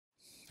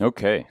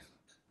Okay,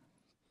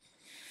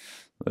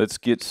 let's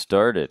get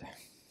started.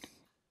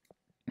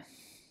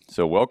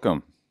 So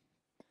welcome.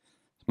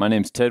 My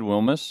name's Ted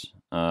Wilmes.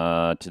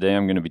 Today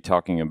I'm going to be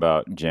talking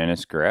about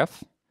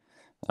JanusGraph.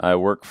 I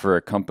work for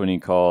a company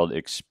called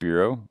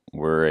Expero.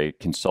 We're a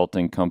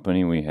consulting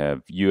company. We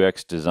have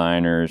UX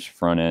designers,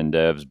 front-end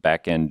devs,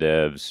 back-end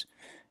devs,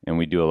 and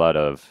we do a lot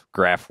of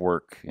graph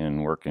work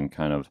and work in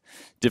kind of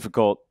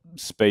difficult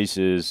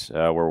spaces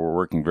where we're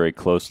working very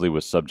closely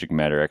with subject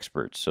matter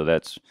experts. So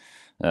that's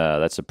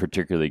a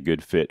particularly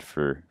good fit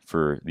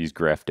for these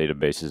graph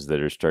databases that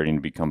are starting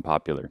to become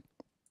popular.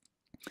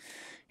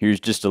 Here's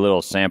just a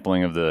little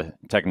sampling of the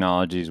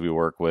technologies we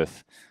work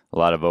with, a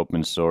lot of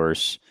open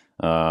source,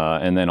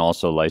 and then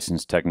also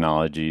licensed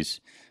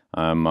technologies.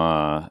 I'm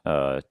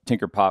a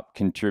TinkerPop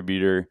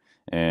contributor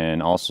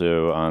and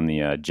also on the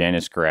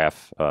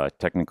JanusGraph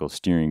technical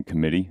steering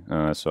committee.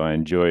 So I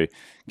enjoy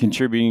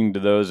contributing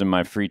to those in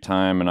my free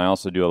time, and I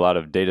also do a lot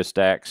of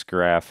DataStax,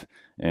 Graph,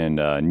 and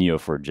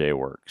Neo4j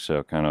work,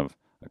 so kind of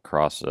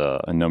across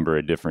a number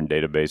of different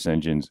database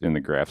engines in the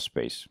graph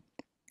space.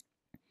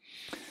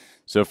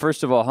 So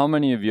first of all, how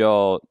many of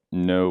y'all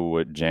know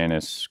what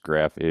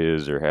JanusGraph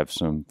is or have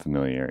some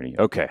familiarity?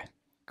 Okay,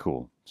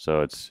 cool.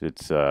 So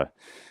it's not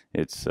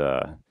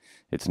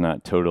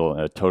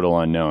a total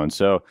unknown.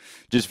 So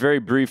just very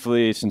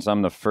briefly, since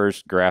I'm the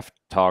first graph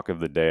talk of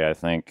the day, I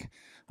think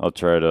I'll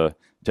try to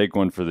take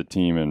one for the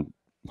team and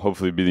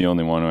hopefully be the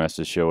only one who has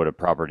to show what a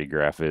property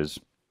graph is.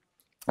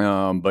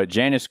 But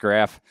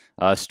JanusGraph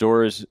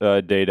stores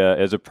data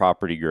as a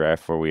property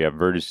graph where we have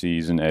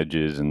vertices and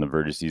edges, and the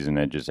vertices and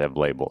edges have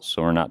labels.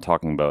 So we're not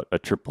talking about a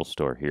triple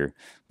store here,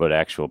 but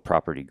actual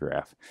property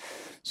graph.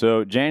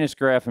 So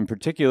JanusGraph in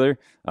particular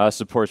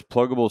supports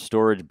pluggable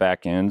storage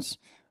backends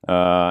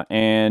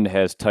and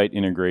has tight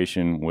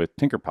integration with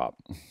TinkerPop.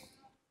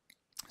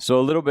 So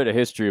a little bit of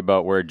history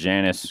about where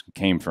Janus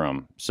came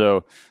from.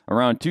 So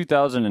around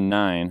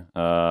 2009,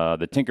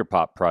 the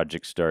TinkerPop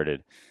project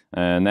started.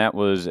 And that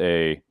was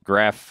a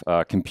graph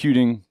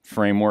computing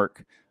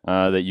framework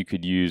that you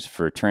could use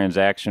for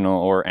transactional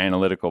or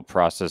analytical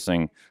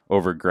processing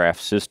over graph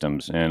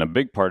systems. And a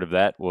big part of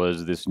that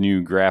was this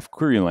new graph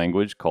query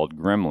language called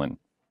Gremlin.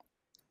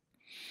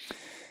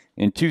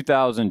 In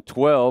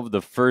 2012,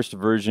 the first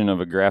version of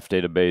a graph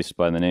database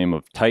by the name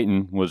of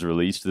Titan was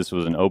released. This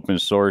was an open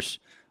source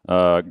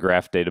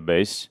graph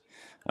database.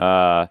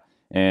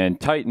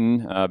 And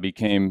Titan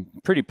became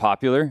pretty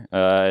popular.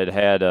 It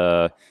had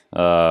a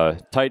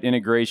tight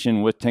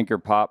integration with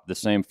TinkerPop. The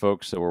same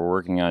folks that were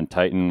working on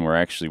Titan were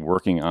actually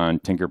working on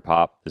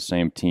TinkerPop, the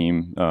same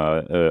team,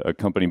 a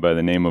company by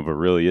the name of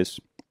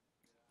Aurelius.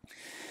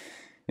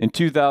 In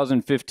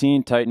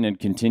 2015, Titan had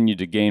continued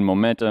to gain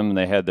momentum.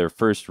 They had their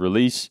first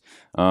release,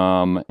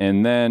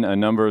 and then a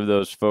number of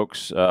those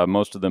folks,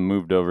 most of them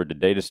moved over to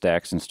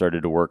DataStax and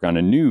started to work on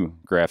a new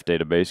graph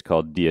database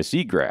called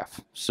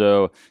DSEGraph.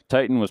 So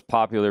Titan was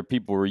popular.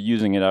 People were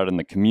using it out in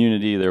the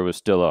community. There was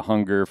still a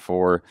hunger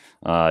for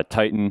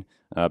Titan.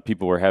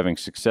 People were having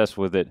success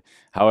with it.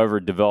 However,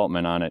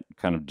 development on it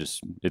kind of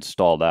it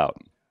stalled out.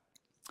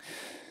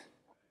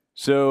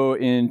 So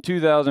in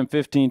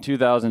 2015,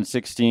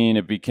 2016,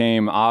 it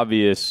became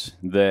obvious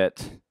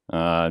that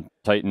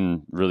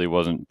Titan really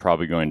wasn't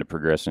probably going to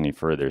progress any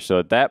further. So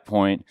at that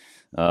point,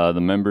 the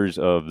members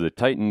of the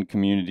Titan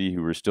community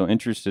who were still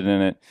interested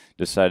in it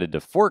decided to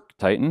fork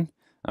Titan,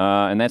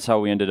 and that's how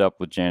we ended up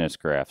with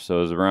JanusGraph. So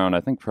it was around, I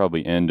think,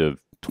 probably end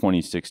of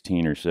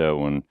 2016 or so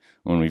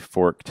when we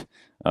forked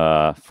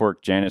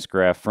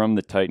JanusGraph from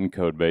the Titan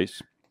code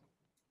base.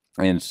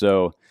 And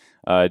so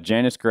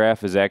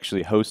JanusGraph is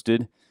actually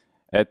hosted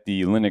at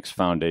the Linux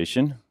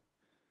Foundation.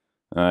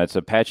 It's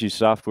Apache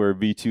Software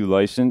v2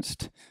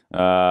 licensed,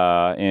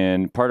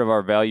 and part of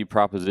our value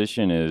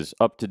proposition is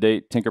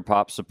up-to-date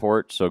TinkerPop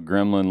support, so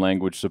Gremlin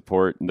language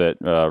support that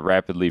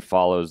rapidly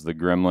follows the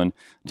Gremlin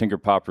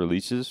TinkerPop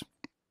releases.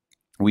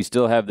 We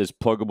still have this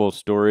pluggable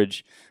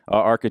storage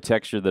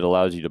architecture that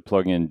allows you to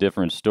plug in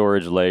different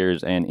storage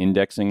layers and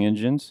indexing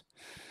engines.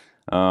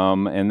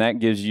 And that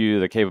gives you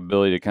the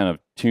capability to kind of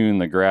tune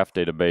the graph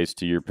database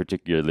to your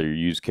particular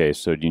use case.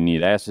 So do you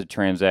need ACID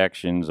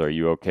transactions? Are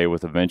you okay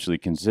with eventually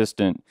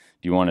consistent?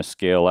 Do you want to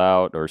scale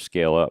out or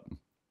scale up?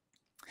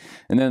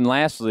 And then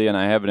lastly, and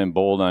I have it in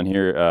bold on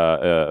here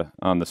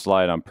on the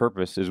slide on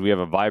purpose, is we have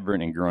a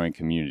vibrant and growing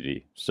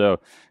community.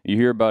 So you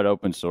hear about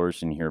open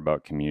source and you hear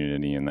about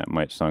community, and that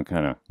might sound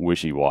kind of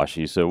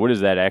wishy-washy. So what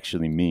does that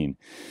actually mean?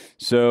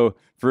 So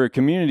for a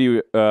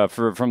community,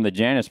 from the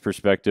Janus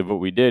perspective, what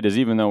we did is,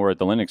 even though we're at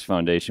the Linux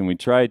Foundation, we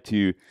tried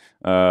to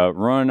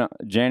run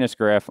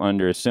JanusGraph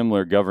under a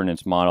similar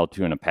governance model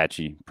to an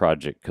Apache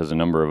project, because a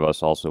number of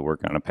us also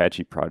work on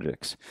Apache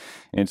projects.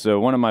 And so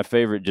one of my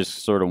favorite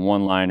just sort of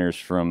one-liners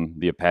from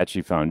the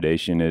Apache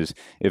Foundation is,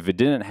 if it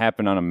didn't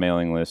happen on a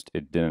mailing list,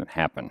 it didn't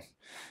happen.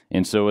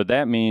 And so what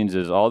that means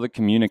is all the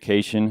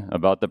communication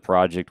about the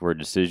project where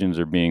decisions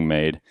are being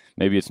made.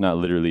 Maybe it's not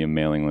literally a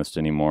mailing list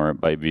anymore.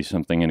 It might be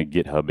something in a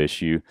GitHub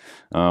issue.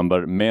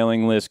 But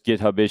mailing list,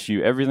 GitHub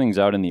issue, everything's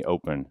out in the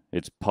open.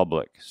 It's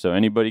public. So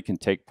anybody can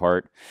take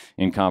part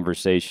in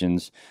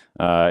conversations.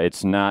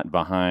 It's not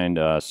behind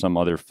some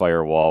other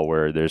firewall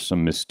where there's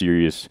some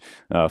mysterious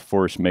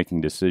force making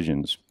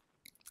decisions.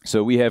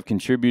 So we have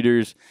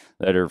contributors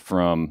that are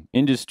from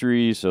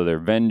industry, so they're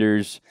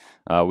vendors.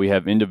 We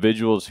have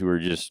individuals who are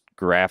just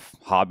graph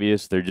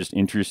hobbyists. They're just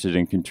interested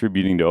in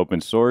contributing to open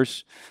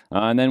source.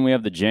 And then we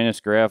have the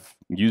JanusGraph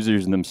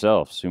users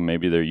themselves, who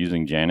maybe they're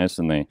using Janus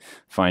and they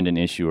find an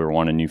issue or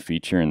want a new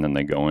feature, and then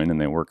they go in and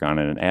they work on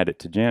it and add it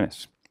to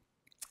Janus.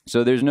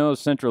 So there's no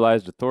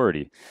centralized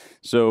authority.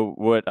 So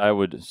what I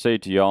would say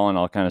to y'all, and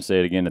I'll kind of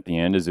say it again at the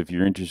end, is if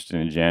you're interested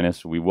in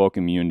Janus, we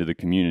welcome you into the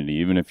community.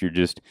 Even if you're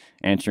just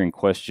answering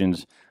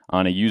questions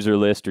on a user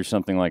list or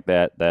something like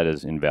that, that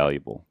is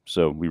invaluable.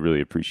 So we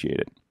really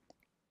appreciate it.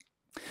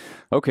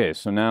 Okay,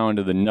 so now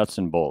into the nuts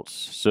and bolts.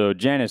 So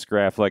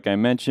JanusGraph, like I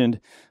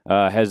mentioned,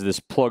 has this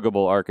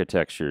pluggable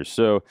architecture.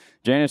 So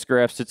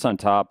JanusGraph sits on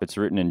top. It's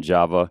written in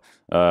Java.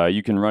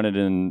 You can run it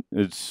in,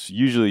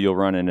 usually you'll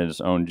run it in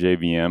its own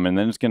JVM, and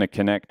then it's going to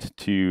connect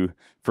to,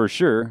 for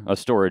sure, a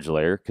storage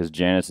layer, because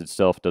Janus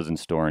itself doesn't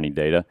store any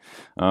data.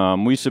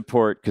 We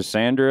support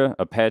Cassandra,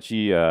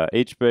 Apache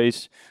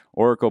HBase,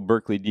 Oracle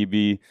Berkeley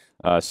DB,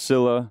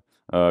 Scilla,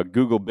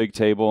 Google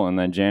Bigtable, and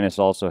then Janus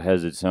also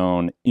has its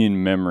own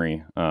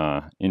in-memory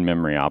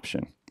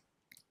option.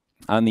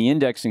 On the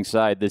indexing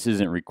side, this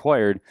isn't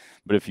required,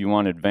 but if you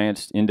want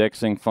advanced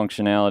indexing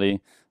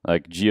functionality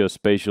like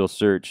geospatial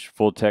search,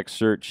 full text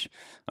search,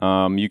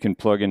 you can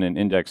plug in an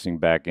indexing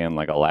backend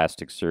like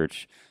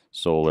Elasticsearch,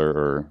 Solr,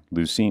 or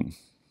Lucene.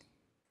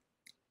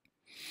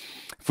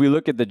 If we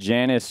look at the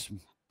Janus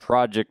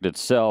project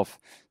itself,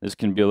 this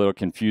can be a little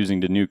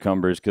confusing to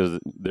newcomers because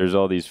there's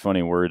all these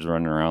funny words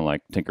running around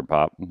like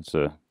TinkerPop. It's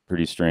a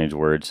pretty strange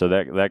word, so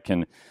that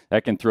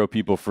can throw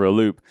people for a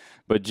loop.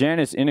 But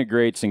Janus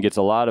integrates and gets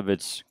a lot of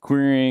its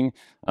querying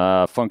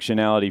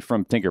functionality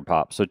from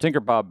TinkerPop. So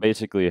TinkerPop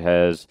basically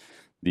has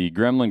the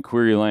Gremlin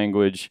query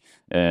language,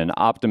 an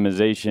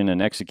optimization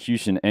and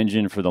execution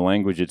engine for the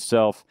language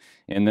itself,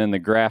 and then the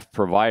graph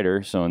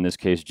provider, so in this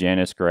case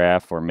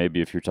JanusGraph, or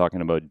maybe if you're talking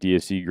about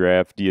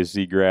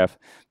DSCGraph,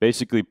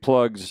 basically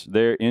plugs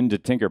there into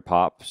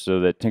TinkerPop so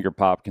that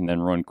TinkerPop can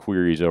then run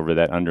queries over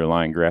that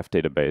underlying graph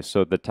database.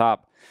 So at the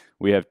top,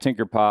 we have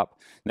TinkerPop,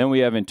 then we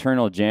have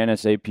internal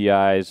Janus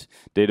APIs,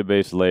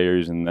 database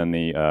layers, and then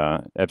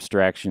the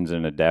abstractions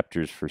and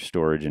adapters for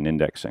storage and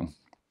indexing.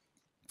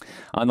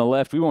 On the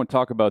left, we won't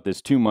talk about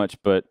this too much,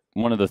 but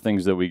one of the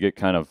things that we get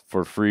kind of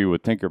for free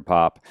with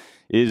TinkerPop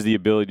is the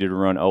ability to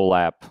run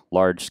OLAP,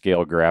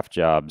 large-scale graph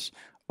jobs,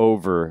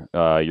 over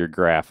your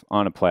graph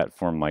on a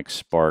platform like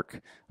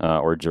Spark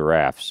or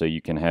Giraffe. So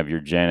you can have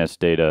your Janus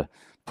data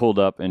pulled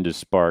up into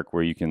Spark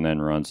where you can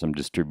then run some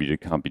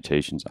distributed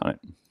computations on it.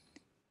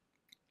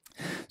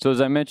 So as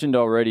I mentioned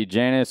already,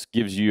 Janus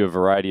gives you a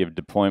variety of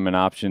deployment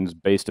options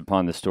based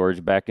upon the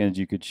storage backends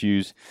you could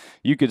choose.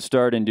 You could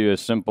start and do a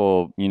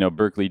simple,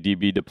 Berkeley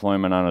DB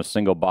deployment on a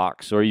single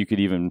box, or you could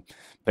even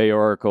pay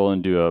Oracle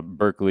and do a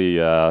Berkeley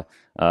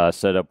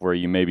setup where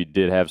you maybe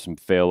did have some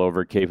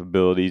failover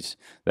capabilities.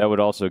 That would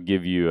also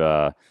give you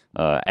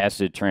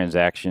ACID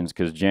transactions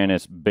because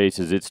Janus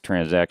bases its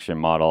transaction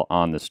model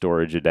on the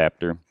storage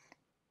adapter.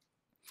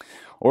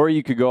 Or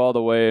you could go all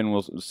the way, and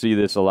we'll see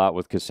this a lot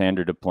with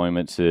Cassandra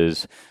deployments,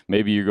 is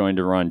maybe you're going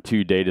to run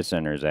 2 data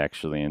centers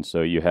actually. And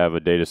so you have a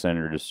data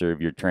center to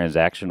serve your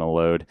transactional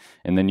load,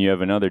 and then you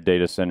have another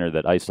data center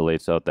that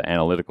isolates out the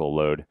analytical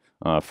load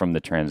from the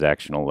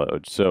transactional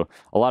load. So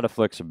a lot of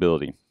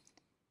flexibility.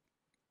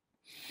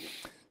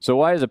 So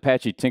why is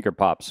Apache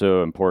TinkerPop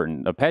so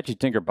important? Apache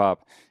TinkerPop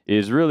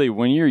is really,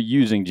 when you're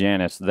using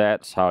Janus,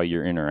 that's how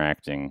you're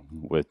interacting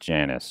with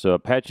Janus. So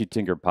Apache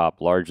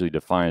TinkerPop largely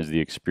defines the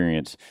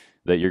experience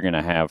that you're going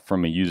to have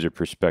from a user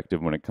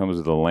perspective when it comes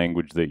to the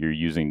language that you're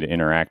using to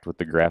interact with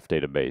the graph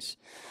database.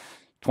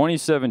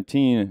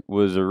 2017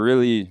 was a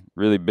really,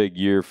 really big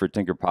year for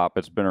TinkerPop.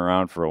 It's been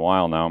around for a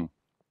while now,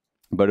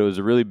 but it was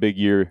a really big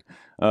year.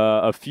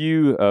 A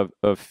few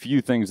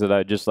things that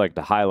I'd just like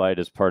to highlight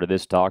as part of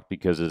this talk,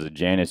 because as a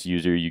Janus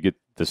user, you get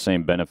the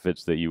same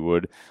benefits that you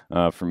would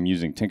from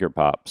using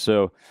TinkerPop.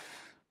 So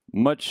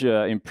much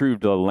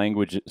improved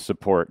language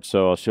support.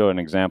 So I'll show an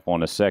example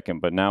in a second,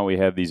 but now we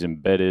have these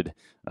embedded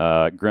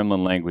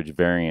Gremlin language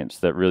variants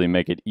that really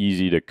make it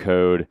easy to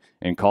code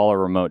and call a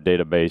remote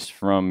database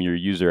from your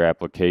user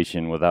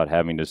application without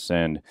having to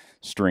send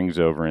strings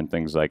over and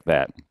things like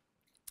that.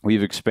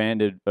 We've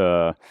expanded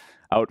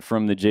out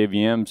from the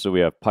JVM, so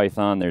we have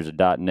Python, there's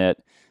a .NET,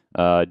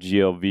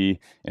 GLV,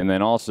 and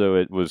then also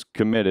it was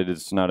committed,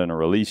 it's not in a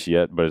release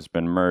yet, but it's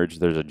been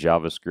merged, there's a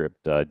JavaScript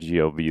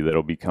GLV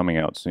that'll be coming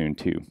out soon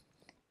too.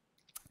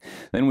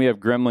 Then we have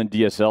Gremlin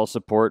DSL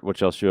support,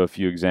 which I'll show a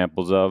few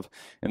examples of,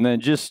 and then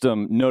just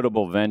some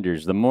notable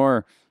vendors. The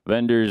more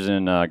vendors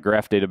and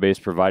graph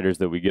database providers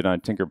that we get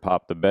on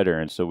TinkerPop, the better.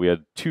 And so we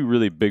had two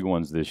really big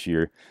ones this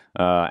year.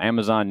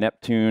 Amazon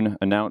Neptune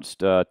announced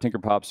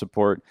TinkerPop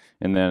support,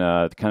 and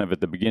then kind of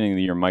at the beginning of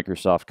the year,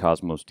 Microsoft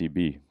Cosmos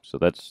DB. So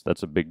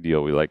that's a big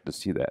deal. We like to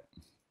see that.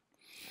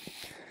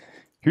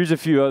 Here's a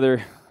few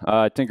other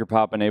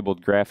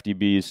TinkerPop-enabled graph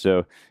DBs.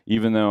 So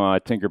even though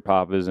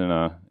TinkerPop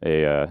isn't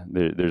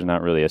there's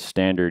not really a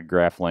standard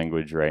graph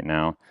language right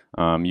now,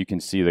 you can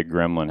see that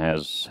Gremlin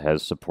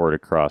has support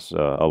across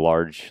a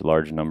large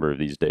number of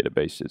these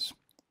databases.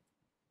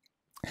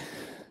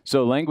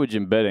 So language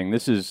embedding,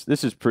 this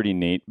is pretty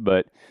neat,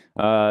 but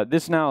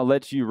this now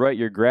lets you write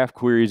your graph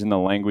queries in the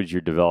language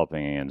you're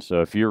developing in.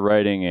 So if you're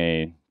writing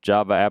a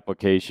Java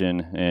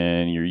application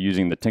and you're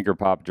using the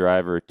TinkerPop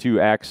driver to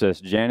access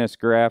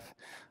JanusGraph,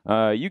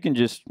 you can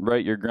just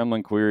write your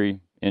Gremlin query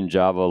in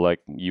Java like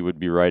you would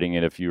be writing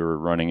it if you were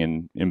running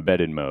in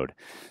embedded mode.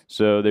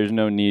 So there's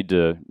no need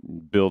to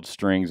build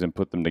strings and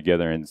put them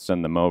together and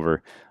send them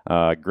over.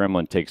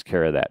 Gremlin takes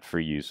care of that for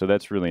you. So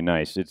that's really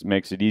nice. It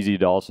makes it easy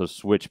to also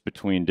switch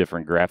between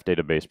different graph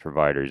database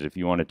providers. If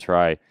you want to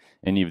try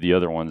any of the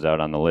other ones out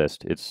on the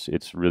list,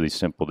 it's really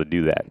simple to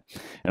do that.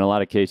 In a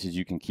lot of cases,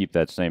 you can keep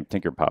that same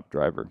TinkerPop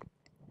driver.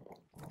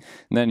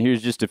 And then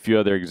here's just a few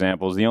other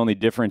examples. The only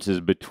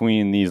differences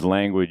between these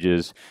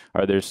languages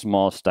are there's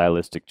small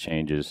stylistic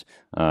changes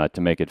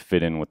to make it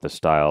fit in with the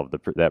style of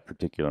that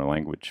particular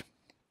language.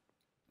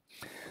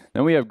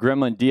 Then we have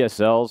Gremlin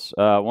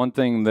DSLs. One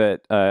thing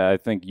that I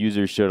think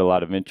users showed a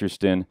lot of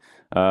interest in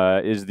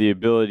is the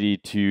ability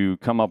to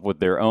come up with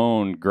their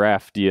own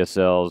graph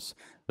DSLs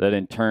that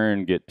in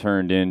turn get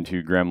turned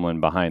into Gremlin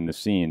behind the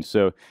scenes.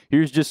 So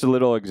here's just a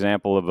little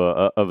example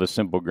of a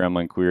simple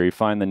Gremlin query.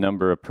 Find the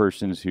number of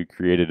persons who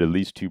created at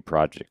least 2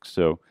 projects.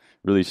 So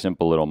really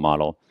simple little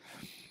model.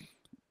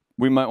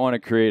 We might want to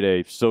create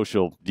a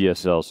social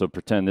DSL. So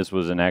pretend this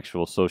was an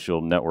actual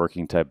social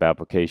networking type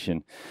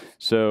application.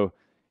 So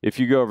if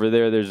you go over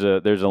there, there's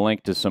a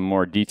link to some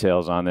more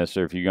details on this,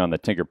 or if you go on the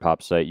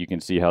TinkerPop site, you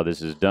can see how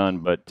this is done.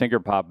 But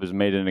TinkerPop has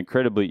made it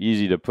incredibly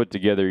easy to put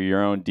together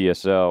your own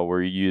DSL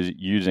where you're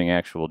using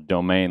actual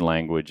domain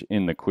language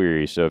in the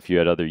query. So if you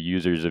had other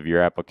users of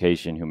your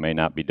application who may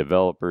not be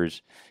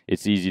developers,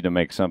 it's easy to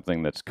make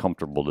something that's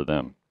comfortable to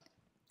them.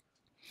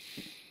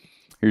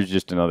 Here's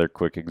just another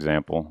quick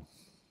example.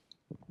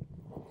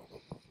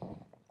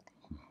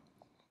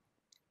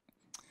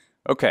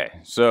 Okay,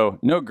 so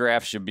no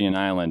graph should be an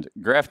island.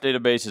 Graph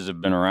databases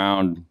have been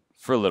around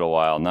for a little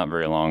while, not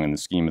very long in the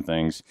scheme of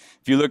things.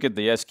 If you look at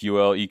the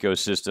SQL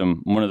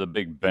ecosystem, one of the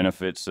big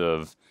benefits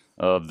of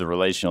the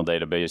relational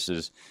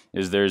databases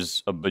is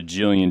there's a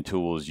bajillion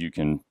tools you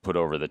can put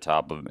over the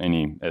top of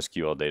any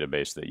SQL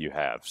database that you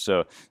have.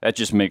 So that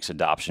just makes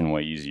adoption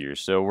way easier.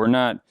 So we're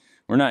not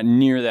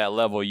near that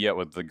level yet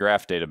with the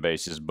graph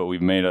databases, but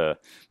we've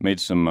made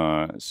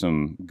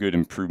some good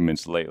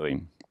improvements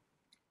lately.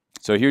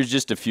 So here's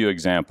just a few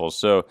examples.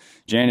 So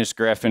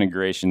JanusGraph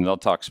integrations, I'll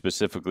talk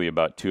specifically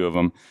about 2 of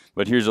them,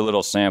 but here's a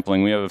little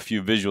sampling. We have a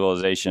few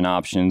visualization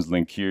options,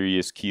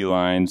 Linkurious,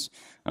 keylines.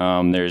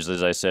 There's,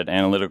 as I said,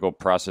 analytical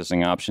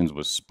processing options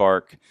with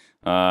Spark.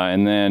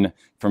 And then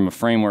from a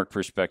framework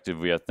perspective,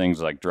 we have things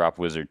like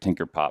DropWizard,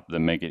 TinkerPop that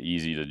make it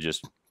easy to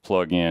just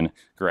plug in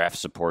graph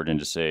support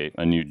into, say,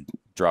 a new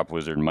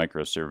DropWizard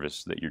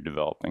microservice that you're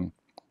developing.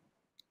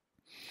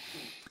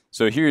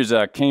 So here's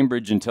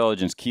Cambridge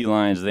Intelligence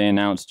Keylines. They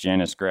announced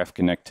JanusGraph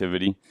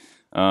connectivity.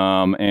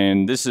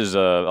 And this is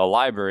a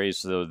library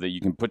so that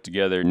you can put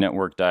together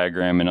network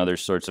diagram and other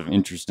sorts of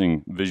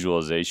interesting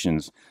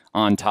visualizations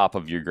on top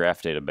of your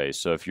graph database.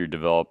 So if you're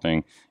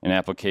developing an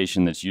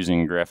application that's using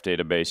a graph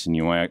database and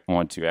you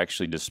want to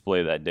actually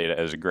display that data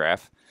as a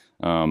graph,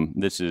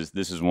 this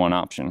is one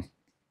option.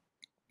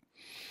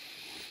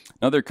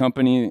 Another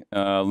company,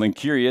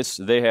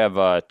 Linkurious, they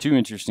have 2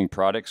 interesting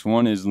products.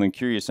 One is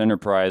Linkurious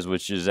Enterprise,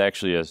 which is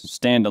actually a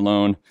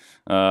standalone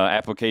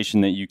application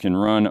that you can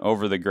run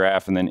over the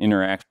graph and then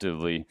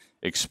interactively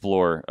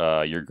explore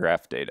your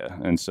graph data.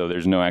 And so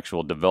there's no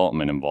actual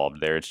development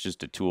involved there. It's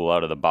just a tool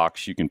out of the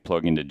box you can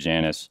plug into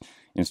Janus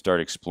and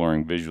start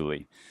exploring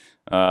visually.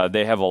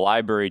 They have a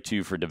library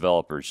too for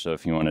developers. So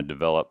if you want to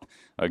develop,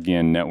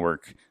 again,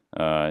 networked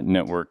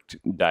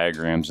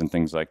diagrams and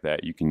things like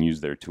that, you can use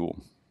their tool.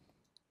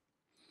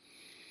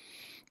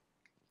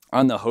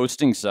 On the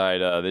hosting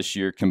side, this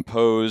year,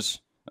 Compose.io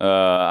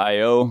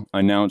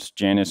announced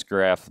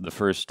JanusGraph, the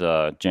first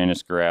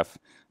JanusGraph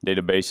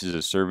database as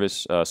a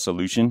service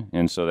solution,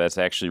 and so that's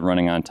actually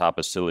running on top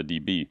of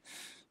ScyllaDB.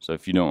 So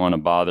if you don't want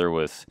to bother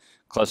with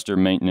cluster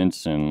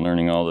maintenance and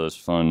learning all those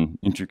fun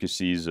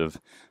intricacies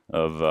of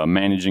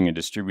managing a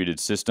distributed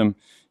system,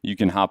 you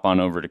can hop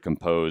on over to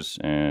Compose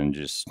and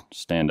just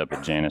stand up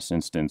a Janus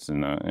instance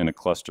in a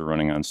cluster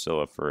running on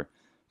Scylla for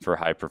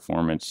high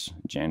performance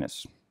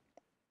Janus.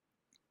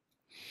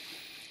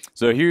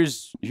 So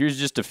here's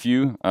just a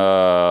few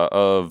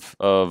of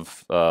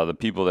the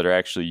people that are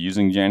actually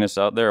using Janus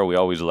out there. We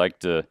always like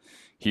to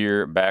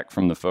hear back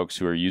from the folks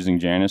who are using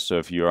Janus. So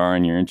if you are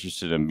and you're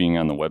interested in being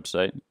on the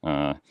website,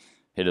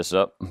 hit us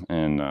up,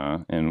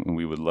 and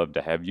we would love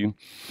to have you.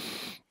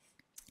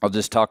 I'll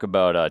just talk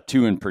about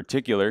two in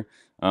particular.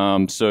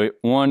 So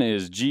one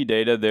is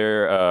G-Data.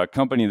 They're a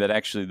company that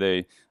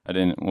actually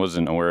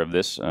wasn't aware of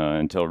this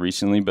until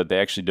recently, but they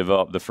actually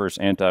developed the first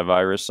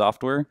antivirus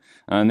software,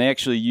 and they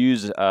actually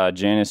use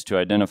Janus to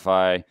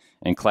identify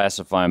and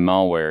classify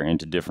malware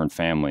into different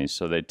families.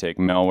 So they take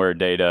malware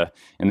data,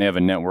 and they have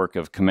a network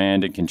of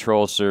command and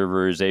control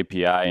servers,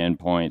 API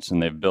endpoints,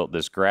 and they've built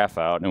this graph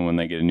out, and when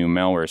they get a new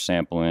malware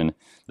sample in,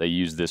 they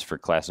use this for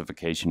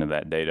classification of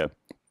that data.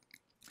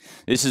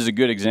 This is a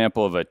good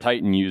example of a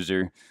Titan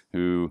user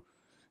who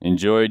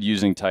enjoyed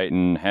using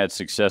Titan, had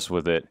success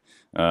with it,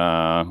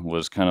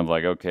 was kind of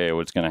like, okay,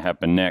 what's going to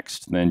happen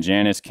next? Then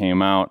Janus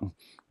came out,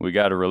 we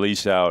got a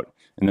release out,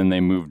 and then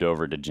they moved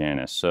over to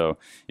Janus. So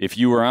if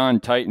you were on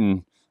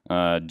Titan,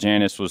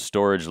 Janus was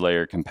storage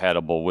layer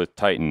compatible with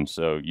Titan,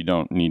 so you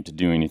don't need to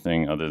do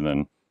anything other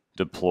than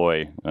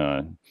deploy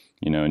a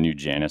new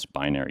Janus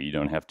binary. You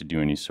don't have to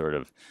do any sort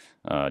of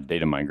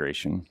data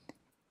migration.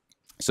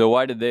 So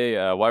why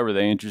were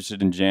they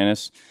interested in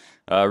Janus?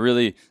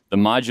 Really, the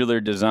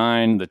modular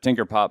design, the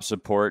TinkerPop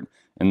support,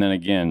 and then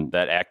again,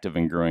 that active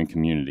and growing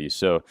community.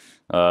 So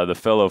the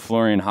fellow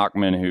Florian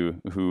Hockman,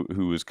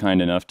 who was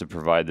kind enough to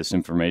provide this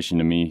information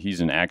to me,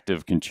 he's an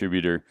active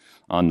contributor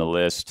on the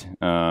list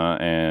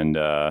and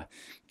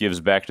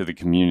gives back to the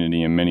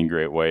community in many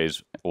great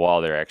ways while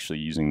they're actually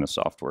using the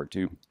software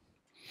too.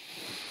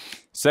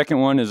 Second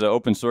one is an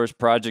open source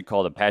project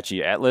called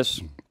Apache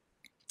Atlas.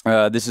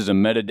 This is a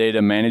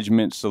metadata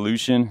management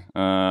solution,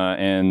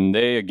 and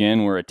they,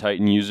 again, were a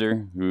Titan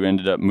user who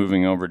ended up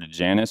moving over to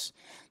Janus.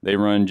 They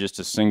run just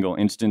a single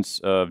instance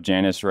of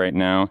Janus right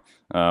now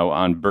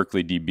on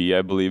Berkeley DB,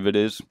 I believe it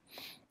is.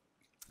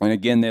 And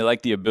again, they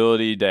like the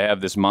ability to have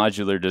this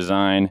modular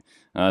design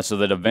so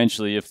that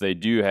eventually if they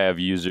do have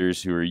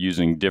users who are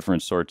using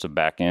different sorts of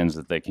backends,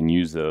 that they can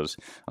use those.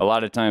 A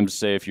lot of times,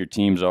 say if your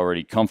team's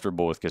already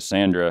comfortable with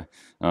Cassandra,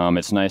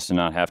 it's nice to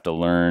not have to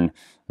learn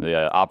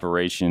the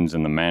operations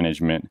and the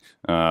management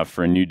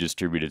for a new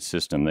distributed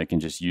system. They can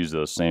just use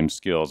those same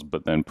skills,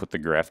 but then put the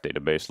graph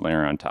database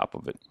layer on top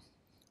of it.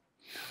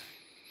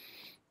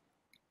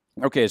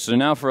 Okay, so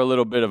now for a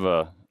little bit of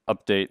a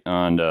update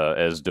on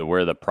as to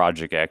where the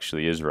project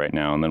actually is right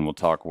now, and then we'll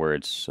talk where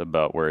it's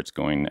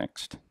going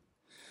next.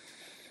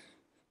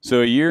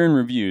 So a year in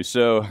review.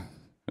 So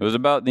it was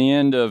about the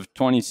end of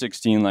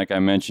 2016, like I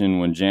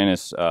mentioned, when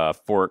Janus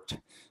forked.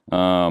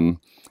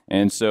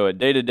 And so at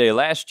Day-to-Day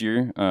last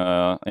year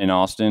in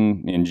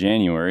Austin in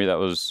January, that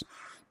was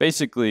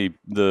basically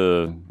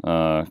the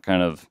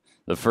kind of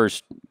the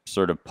first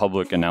sort of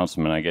public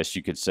announcement, I guess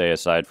you could say,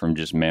 aside from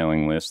just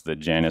mailing lists, that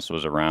Janus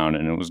was around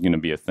and it was going to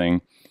be a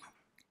thing.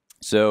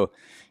 So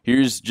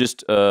here's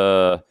just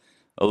a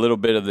little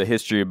bit of the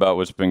history about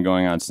what's been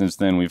going on since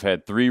then. We've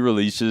had 3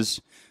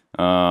 releases.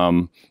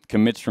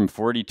 Commits from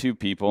 42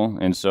 people,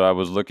 and so I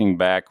was looking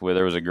back where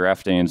there was a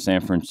graph day in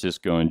San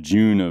Francisco in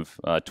June of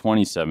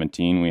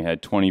 2017. We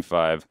had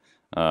 25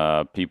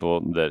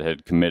 people that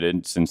had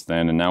committed since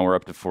then, and now we're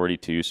up to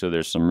 42, so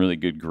there's some really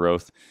good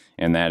growth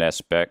in that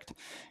aspect.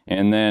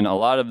 And then a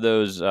lot of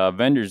those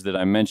vendors that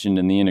I mentioned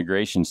in the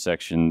integration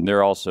section,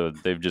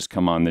 they've just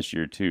come on this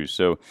year too.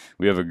 So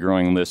we have a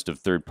growing list of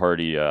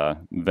third-party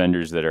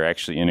vendors that are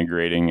actually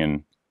integrating,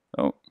 and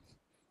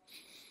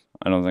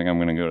I don't think I'm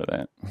going to go to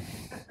that.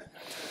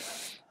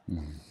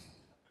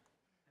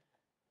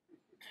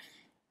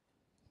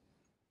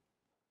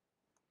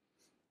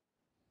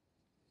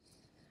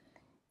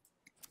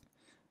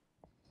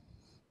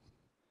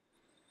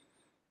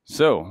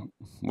 So,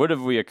 what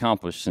have we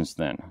accomplished since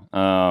then?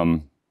 I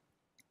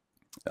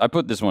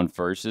put this one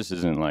first. This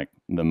isn't like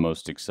the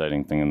most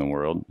exciting thing in the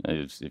world.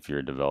 If you're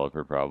a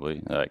developer,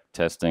 probably like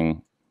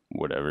testing,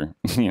 whatever,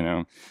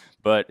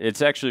 But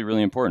it's actually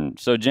really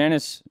important. So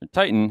Janus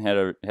Titan had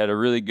a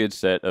really good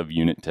set of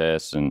unit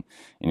tests and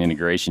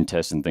integration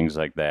tests and things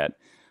like that.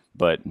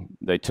 But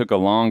they took a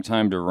long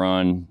time to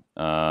run.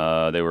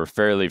 They were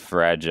fairly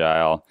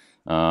fragile.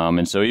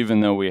 And so even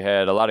though we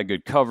had a lot of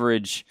good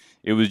coverage,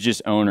 it was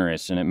just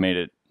onerous, and it made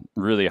it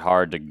really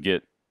hard to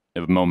get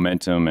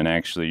momentum and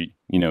actually,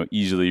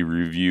 easily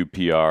review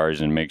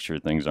PRs and make sure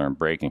things aren't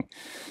breaking.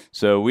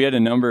 So we had a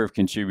number of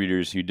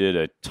contributors who did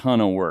a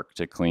ton of work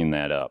to clean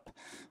that up.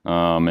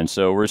 And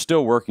so we're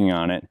still working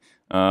on it,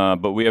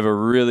 but we have a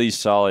really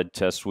solid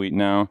test suite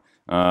now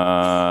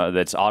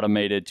that's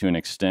automated to an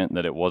extent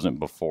that it wasn't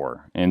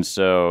before. And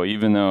so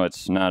even though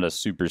it's not a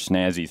super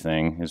snazzy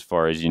thing as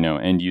far as,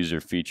 end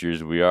user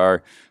features, we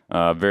are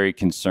very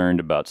concerned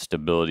about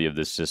stability of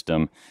the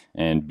system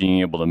and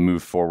being able to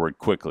move forward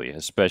quickly,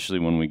 especially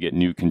when we get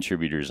new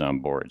contributors on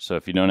board. So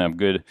if you don't have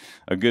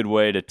a good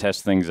way to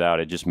test things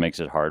out, it just makes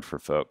it hard for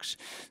folks.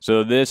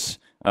 So this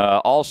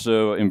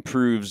also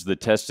improves the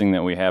testing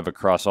that we have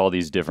across all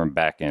these different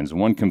backends.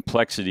 One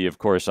complexity, of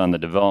course, on the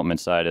development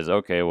side is,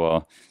 okay,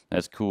 well,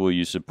 that's cool,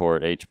 you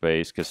support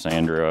HBase,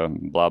 Cassandra,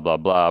 blah, blah,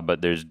 blah,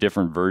 but there's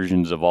different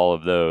versions of all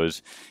of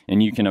those.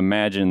 And you can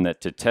imagine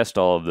that to test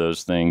all of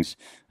those things,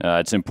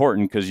 it's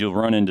important because you'll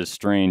run into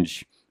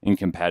strange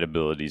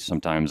incompatibilities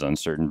sometimes on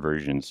certain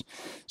versions.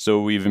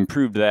 So we've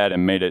improved that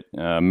and made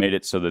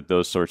it so that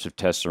those sorts of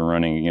tests are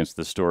running against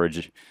the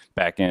storage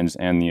backends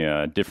and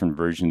the different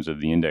versions of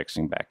the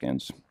indexing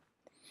backends.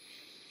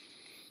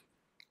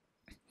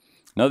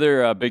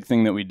 Another big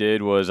thing that we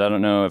did was, I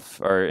don't know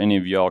if are any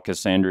of y'all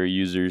Cassandra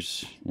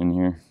users in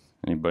here?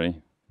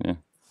 Anybody? Yeah,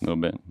 a little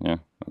bit. Yeah,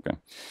 okay.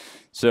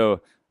 So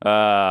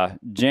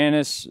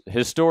Janus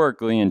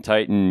historically in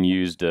Titan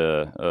used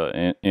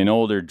an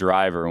older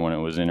driver when it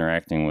was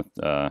interacting with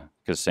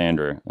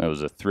Cassandra. It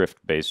was a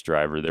thrift-based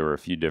driver. There were a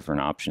few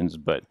different options,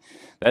 but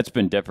that's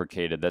been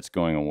deprecated. That's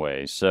going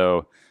away.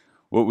 So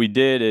what we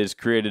did is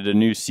created a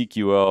new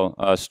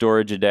CQL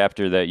storage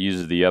adapter that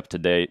uses the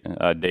up-to-date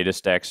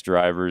DataStax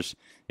drivers.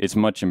 It's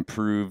much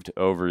improved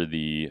over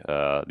the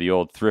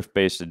old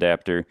thrift-based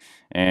adapter,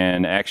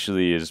 and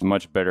actually is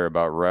much better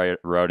about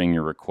routing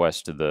your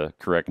requests to the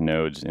correct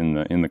nodes in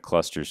the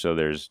cluster. So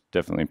there's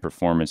definitely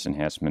performance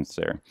enhancements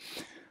there.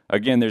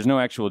 Again, there's no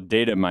actual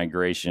data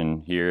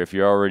migration here. If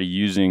you're already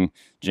using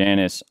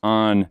Janus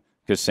on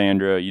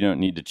Cassandra, you don't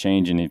need to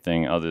change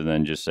anything other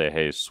than just say,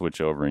 hey, switch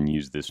over and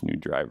use this new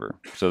driver.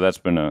 So that's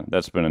been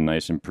a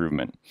nice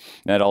improvement.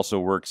 That also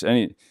works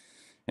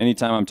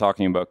anytime I'm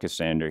talking about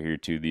Cassandra here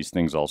too. These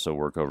things also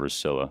work over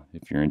Scylla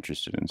if you're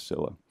interested in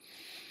Scylla.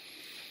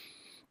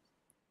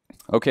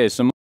 Okay,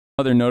 some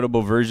other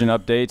notable version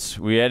updates.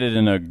 We added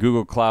in a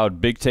Google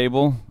Cloud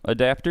Bigtable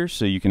adapter,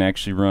 so you can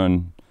actually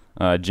run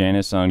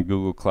Janus on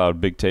Google Cloud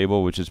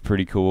Bigtable, which is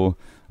pretty cool.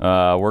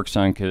 Works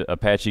on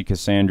Apache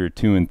Cassandra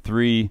 2 and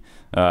 3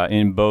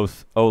 in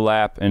both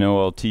OLAP and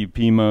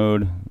OLTP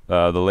mode.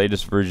 The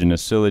latest version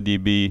is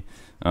ScyllaDB.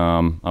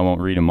 I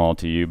won't read them all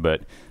to you,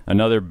 but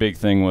another big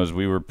thing was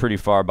we were pretty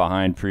far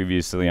behind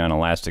previously on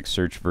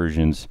Elasticsearch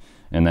versions,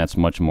 and that's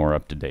much more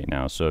up to date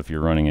now. So if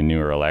you're running a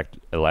newer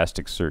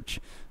Elasticsearch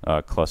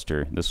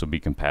cluster, this will be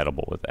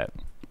compatible with that.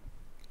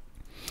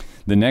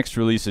 The next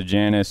release of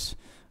Janus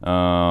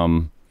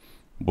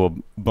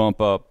will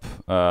bump up,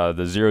 the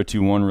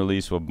 0.2.1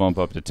 release will bump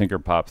up to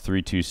TinkerPop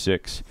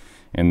 3.2.6,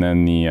 and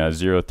then the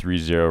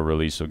 0.3.0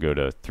 release will go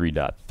to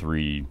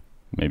 3.3,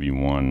 maybe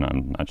 1,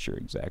 I'm not sure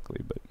exactly.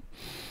 But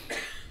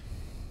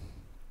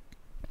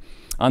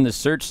on the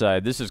search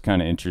side, this is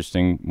kind of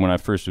interesting. When I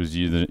first was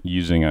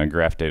using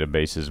graph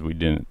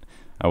databases,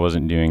 I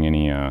wasn't doing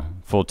any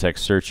full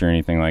text search or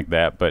anything like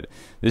that, but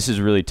this has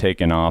really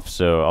taken off.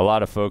 So a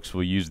lot of folks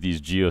will use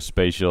these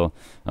geospatial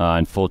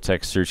and full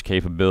text search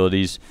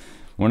capabilities.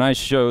 When I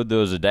showed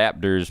those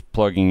adapters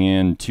plugging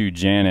in to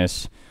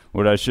Janus,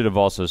 what I should have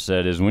also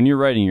said is when you're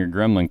writing your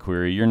Gremlin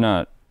query, you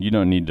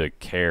don't need to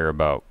care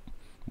about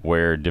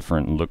where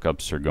different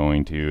lookups are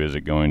going to. Is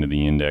it going to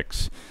the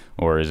index,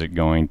 or is it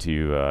going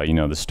to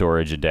the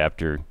storage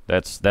adapter?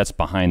 That's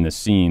behind the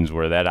scenes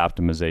where that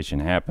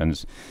optimization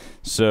happens.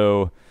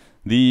 So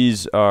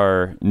these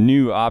are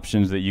new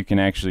options that you can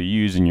actually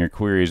use in your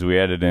queries. We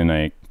added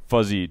in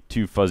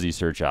two fuzzy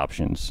search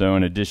options. So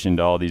in addition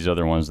to all these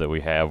other ones that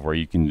we have where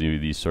you can do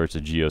these sorts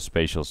of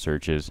geospatial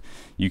searches,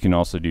 you can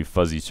also do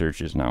fuzzy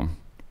searches now.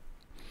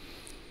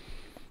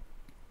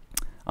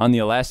 On the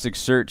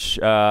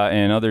Elasticsearch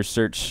and other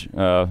search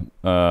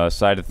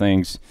side of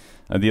things,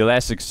 the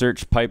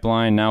Elasticsearch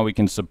pipeline, now we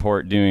can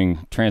support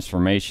doing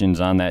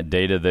transformations on that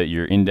data that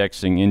you're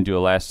indexing into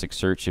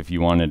Elasticsearch. If you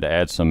wanted to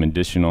add some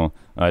additional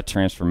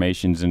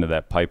transformations into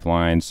that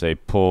pipeline, say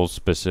pull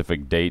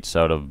specific dates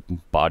out of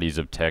bodies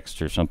of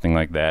text or something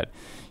like that,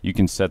 you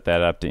can set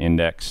that up to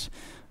index.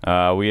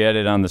 We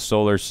added on the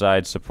Solr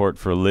side support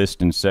for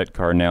list and set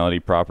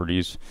cardinality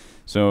properties.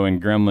 So in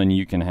Gremlin,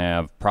 you can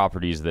have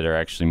properties that are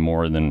actually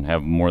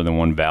have more than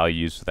one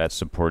value, so that's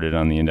supported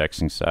on the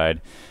indexing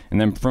side. And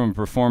then from a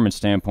performance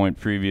standpoint,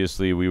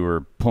 previously we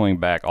were pulling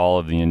back all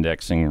of the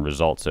indexing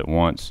results at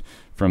once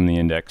from the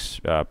index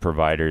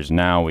providers.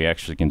 Now we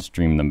actually can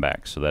stream them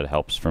back, so that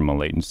helps from a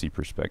latency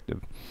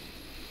perspective.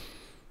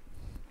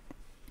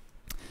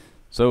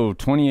 So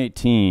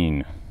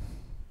 2018.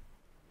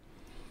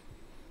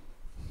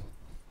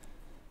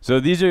 So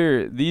these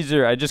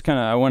are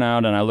I went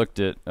out and I looked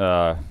at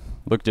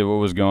what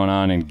was going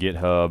on in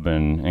GitHub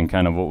and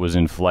kind of what was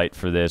in flight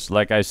for this.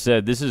 Like I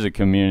said, this is a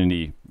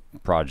community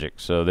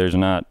project, so there's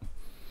not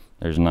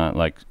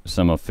like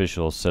some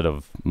official set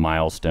of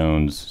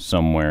milestones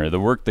somewhere. The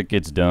work that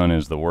gets done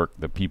is the work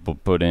that people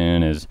put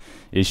in as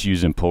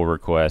issues and pull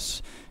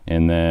requests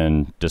and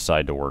then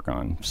decide to work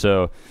on.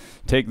 So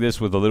take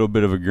this with a little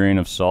bit of a grain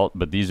of salt,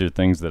 but these are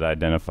things that I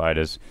identified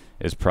as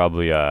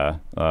probably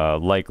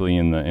likely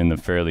in the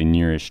fairly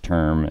nearish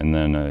term. And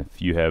then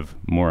if you have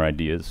more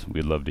ideas,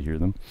 we'd love to hear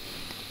them.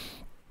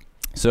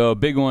 So a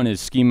big one is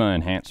schema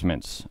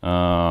enhancements.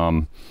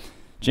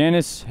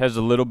 Janus has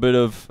a little bit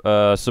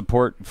of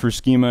support for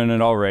schema in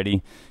it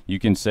already. You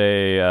can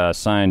say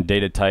assign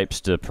data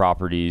types to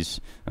properties.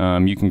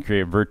 You can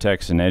create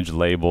vertex and edge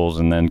labels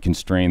and then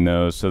constrain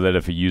those so that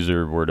if a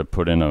user were to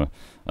put in a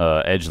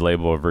edge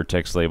label or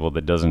vertex label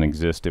that doesn't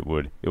exist, it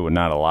would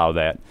not allow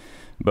that.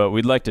 But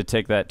we'd like to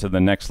take that to the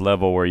next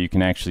level where you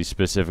can actually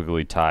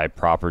specifically tie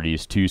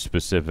properties to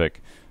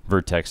specific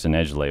vertex and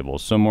edge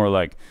labels. So more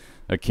like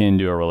akin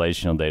to a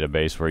relational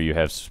database where you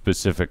have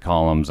specific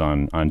columns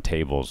on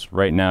tables.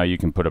 Right now you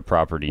can put a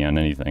property on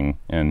anything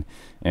and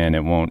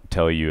it won't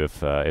tell you if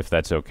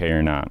that's okay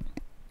or not.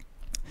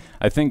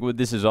 I think what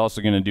this is also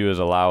going to do is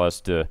allow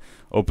us to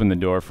open the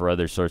door for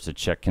other sorts of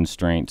check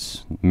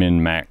constraints,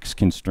 min-max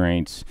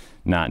constraints,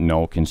 not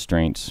null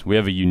constraints. We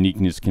have a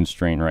uniqueness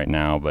constraint right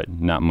now, but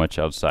not much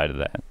outside of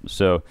that.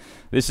 So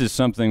this is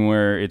something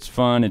where it's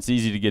fun, it's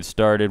easy to get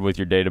started with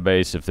your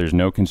database if there's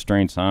no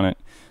constraints on it,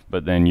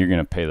 but then you're going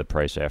to pay the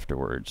price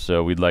afterwards.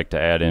 So we'd like to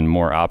add in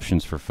more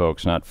options for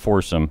folks, not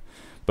force them,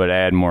 but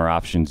add more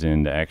options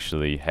in to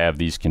actually have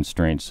these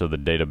constraints so the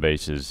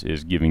database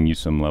is giving you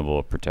some level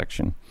of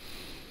protection.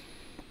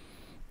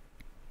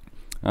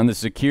 On the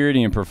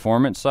security and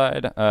performance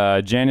side,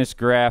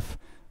 JanusGraph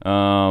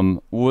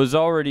was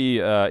already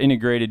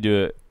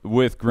integrated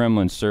with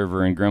Gremlin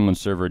Server, and Gremlin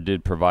Server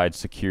did provide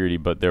security,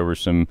 but there were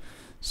some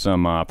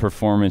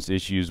performance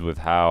issues with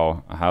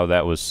how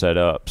that was set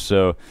up.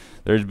 So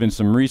there's been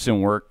some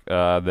recent work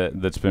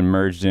that's been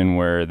merged in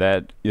where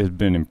that has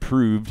been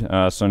improved.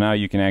 So now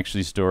you can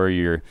actually store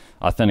your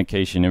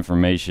authentication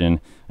information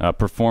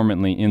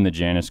performantly in the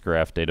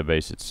JanusGraph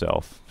database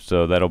itself.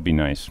 So that'll be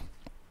nice.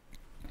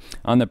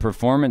 On the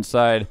performance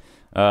side,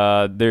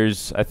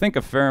 there's, I think,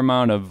 a fair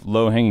amount of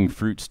low-hanging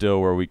fruit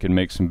still where we can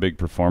make some big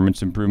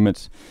performance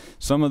improvements.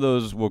 Some of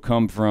those will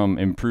come from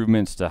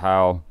improvements to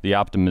how the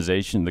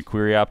optimization, the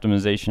query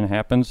optimization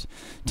happens.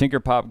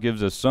 TinkerPop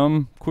gives us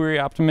some query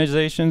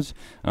optimizations,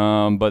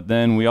 but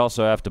then we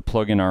also have to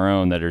plug in our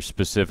own that are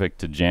specific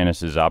to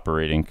Janus's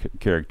operating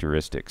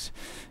characteristics.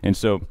 And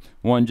so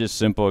one just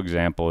simple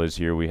example is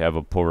here we have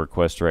a pull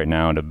request right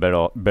now to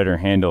better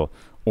handle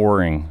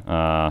ORing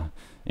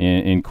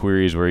in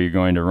queries where you're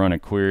going to run a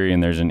query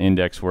and there's an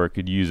index where it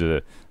could use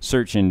a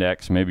search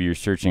index. Maybe you're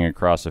searching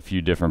across a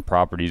few different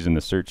properties in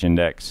the search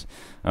index.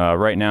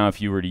 Right now,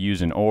 if you were to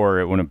use an OR,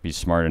 it wouldn't be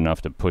smart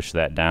enough to push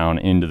that down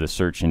into the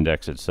search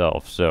index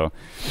itself. So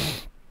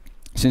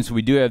since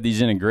we do have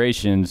these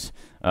integrations,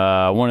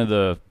 one of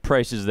the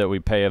prices that we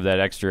pay of that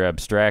extra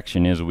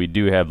abstraction is we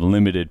do have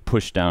limited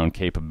push down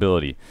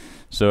capability.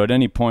 So at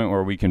any point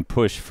where we can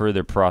push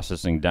further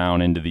processing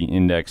down into the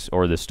index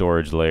or the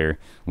storage layer,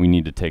 we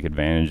need to take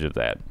advantage of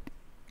that.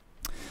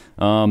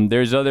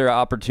 There's other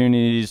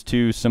opportunities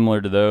too,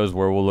 similar to those,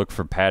 where we'll look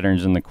for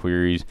patterns in the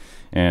queries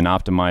and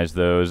optimize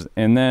those.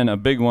 And then a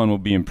big one will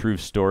be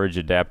improved storage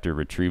adapter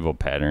retrieval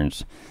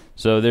patterns.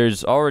 So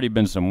there's already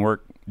been some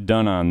work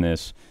done on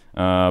this,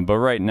 but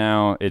right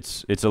now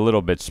it's a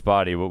little bit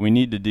spotty. What we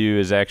need to do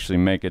is actually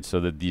make it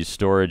so that these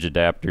storage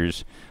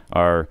adapters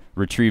are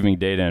retrieving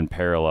data in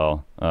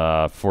parallel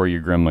for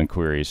your Gremlin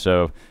query.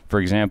 So for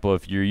example,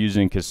 if you're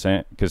using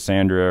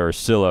Cassandra or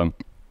Scylla,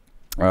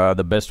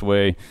 the best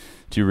way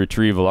to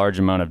retrieve a large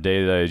amount of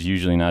data is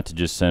usually not to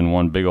just send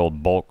one big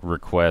old bulk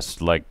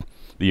request like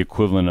the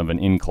equivalent of an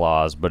in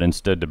clause, but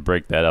instead to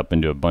break that up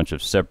into a bunch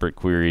of separate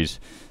queries,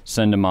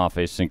 send them off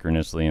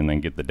asynchronously, and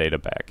then get the data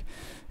back.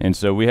 And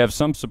so we have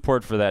some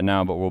support for that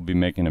now, but we'll be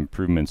making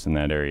improvements in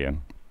that area.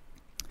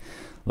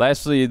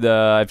 Lastly,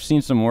 I've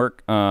seen some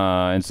work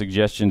and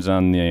suggestions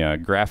on the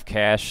graph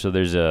cache. So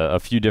there's a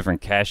few different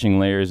caching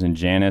layers in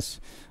Janus.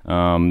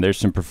 There's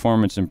some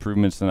performance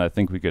improvements that I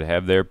think we could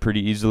have there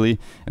pretty easily.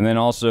 And then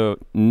also,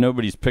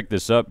 nobody's picked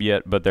this up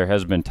yet, but there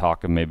has been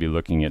talk of maybe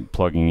looking at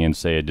plugging in,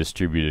 say, a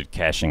distributed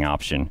caching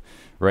option.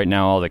 Right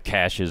now, all the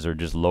caches are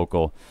just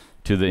local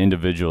to the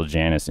individual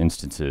Janus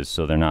instances,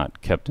 so they're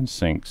not kept in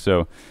sync.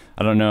 So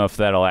I don't know if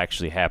that'll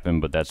actually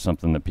happen, but that's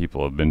something that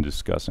people have been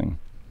discussing.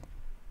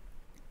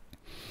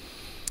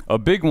 A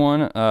big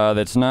one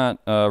that's not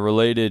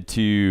related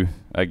to,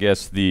 I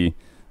guess, the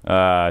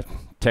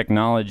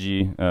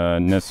technology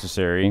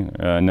necessarily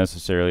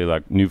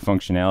like new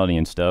functionality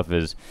and stuff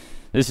is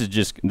this is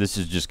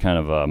just kind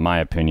of my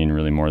opinion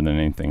really more than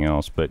anything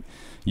else, but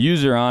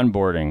user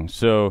onboarding.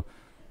 So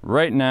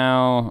right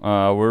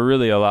now we're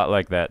really a lot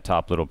like that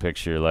top little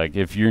picture. Like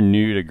if you're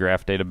new to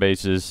graph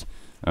databases,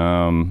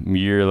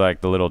 you're like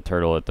the little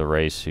turtle at the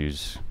race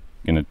who's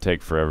going to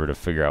take forever to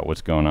figure out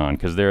what's going on,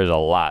 because there is a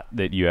lot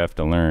that you have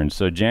to learn.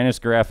 So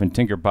JanusGraph and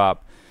TinkerPop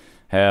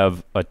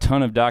have a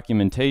ton of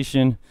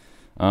documentation.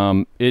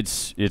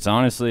 It's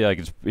honestly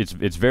like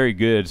it's very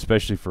good,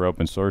 especially for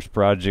open source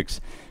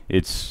projects.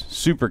 It's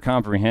super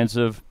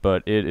comprehensive,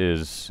 but it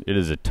is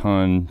a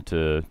ton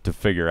to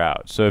figure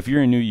out. So if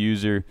you're a new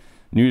user,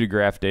 new to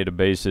graph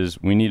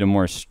databases, we need a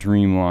more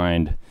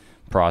streamlined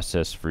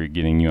process for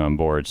getting you on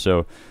board.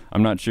 So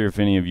I'm not sure if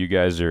any of you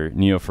guys are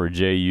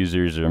Neo4j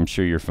users, or I'm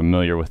sure you're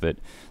familiar with it.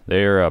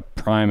 They are a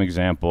prime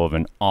example of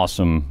an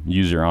awesome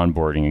user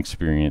onboarding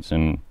experience,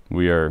 and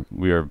we are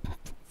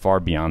far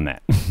beyond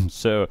that.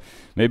 So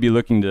maybe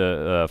looking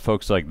to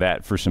folks like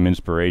that for some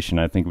inspiration.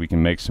 I think we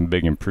can make some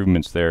big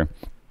improvements there.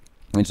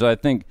 And so I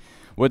think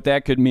what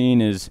that could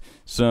mean is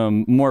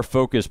some more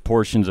focused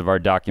portions of our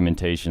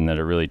documentation that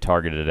are really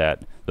targeted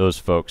at those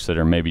folks that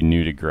are maybe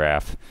new to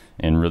graph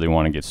and really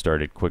want to get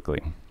started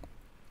quickly.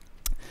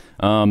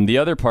 The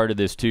other part of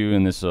this too,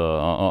 and this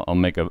I'll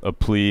make a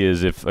plea,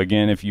 is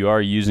if you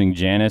are using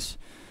Janus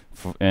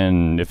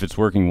and if it's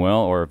working well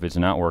or if it's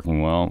not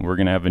working well, we're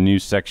going to have a new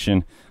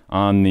section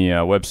on the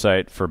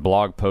website for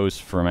blog posts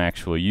from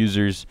actual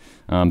users.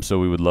 So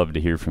we would love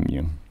to hear from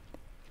you.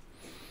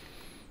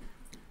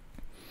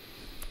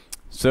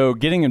 So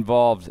getting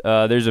involved,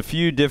 there's a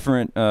few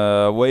different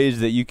ways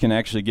that you can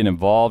actually get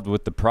involved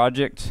with the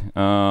project.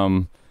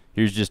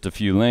 Here's just a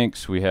few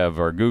links. We have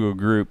our Google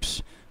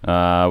groups.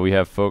 We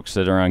have folks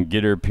that are on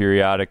Gitter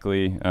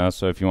periodically.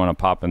 So if you want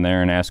to pop in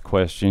there and ask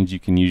questions, you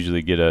can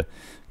usually get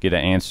an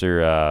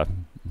answer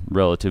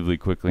relatively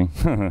quickly.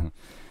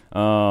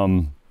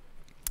 And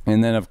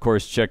then of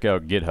course check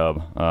out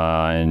GitHub,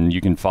 and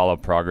you can follow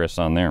progress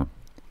on there.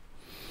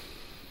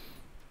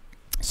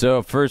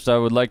 So first I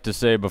would like to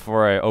say,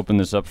 before I open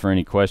this up for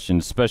any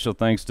questions, special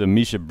thanks to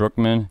Misha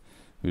Brookman,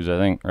 who's I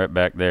think right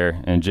back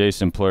there, and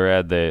Jason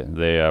Plurad.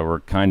 They were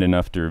kind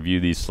enough to review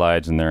these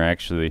slides, and they're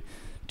actually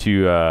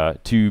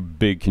two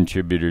big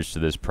contributors to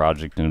this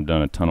project and have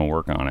done a ton of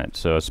work on it.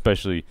 So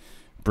especially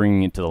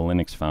bringing it to the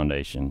Linux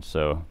Foundation.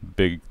 So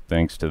big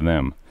thanks to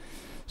them.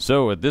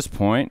 So at this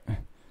point,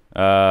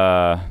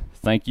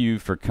 thank you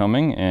for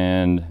coming,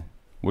 and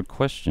what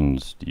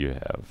questions do you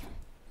have?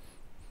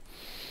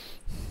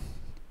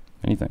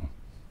 Anything?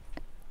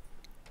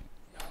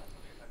 Yeah, I was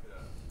wondering if I could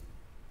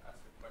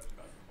ask a question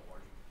about some of the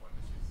larger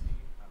deployments you've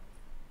seen.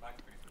 My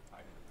experience with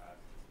Titan in the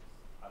past, this is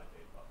out of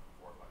date, about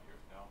 4 or 5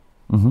 years now,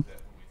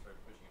 that when we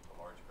started pushing into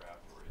large graph,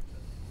 we were into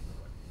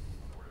like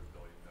on the order of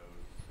billion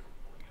nodes, we were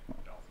pulling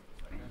in thousands a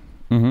second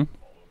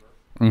all over.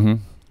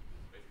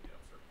 Basically,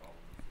 certain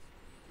problems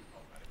too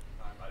problematic at the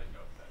time. I didn't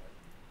know if that had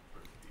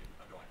sort of the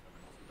underlying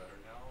fundamentals are better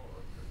now,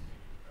 or if there's any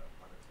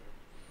progress there.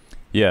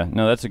 Yeah,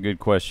 no, that's a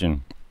good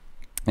question.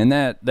 And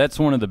that's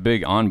one of the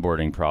big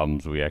onboarding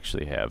problems we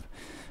actually have,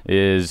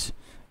 is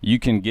you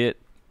can get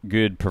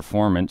good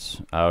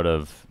performance out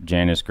of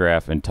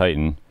JanusGraph and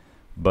Titan,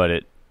 but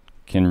it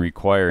can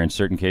require, in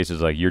certain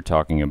cases like you're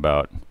talking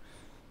about,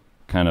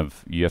 kind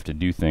of you have to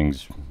do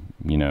things,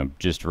 you know,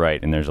 just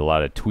right, and there's a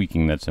lot of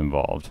tweaking that's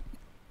involved.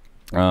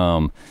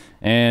 And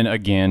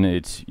again,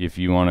 it's, if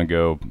you want to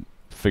go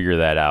figure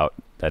that out,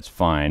 that's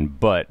fine,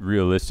 but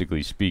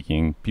realistically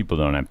speaking, people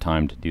don't have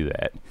time to do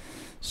that.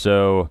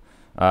 So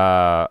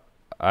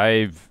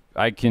I've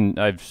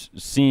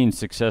seen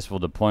successful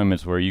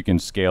deployments where you can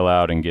scale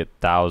out and get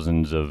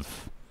thousands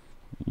of,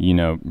 you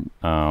know,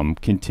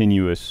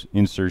 continuous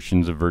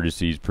insertions of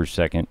vertices per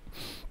second.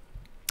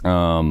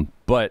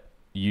 But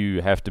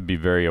you have to be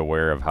very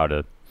aware of how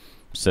to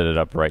set it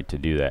up right to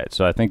do that.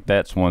 So I think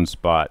that's one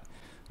spot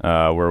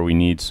where we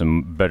need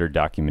some better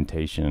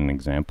documentation and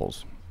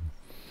examples.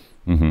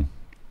 Mm-hmm.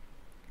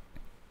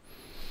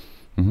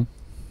 Mm-hmm.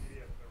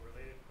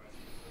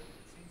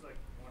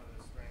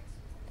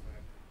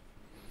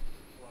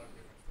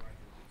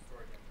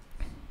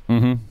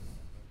 Mm-hmm.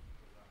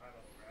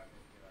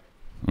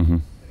 Mm-hmm.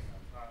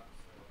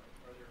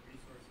 Are there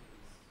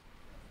resources,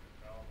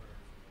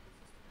 developers, and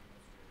system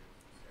administrators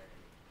to say,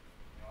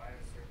 I have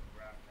a certain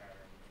graph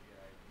pattern, maybe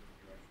I need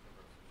to do extra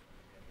versus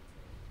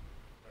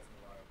that's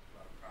a lot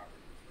of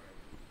properties, right?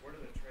 What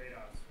are the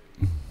trade-offs for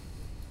these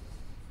systems?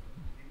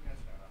 You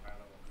mentioned at a high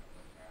level kind of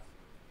like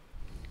massive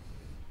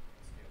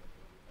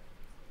scalability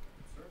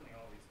techniques. Certainly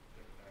all these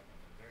different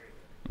backends are very,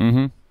 very good.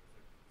 Mm-hmm.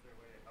 Is there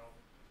a way to help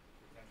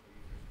potential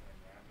users kind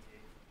of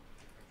navigate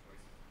different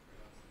choices and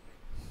trade-offs?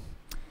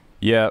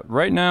 Yeah,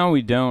 right now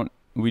we don't,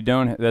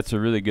 that's a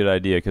really good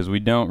idea, because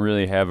we don't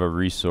really have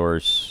a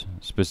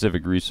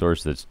specific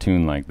resource that's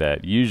tuned like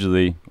that.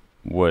 Usually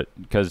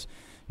because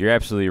you're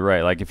absolutely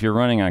right, like if you're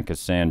running on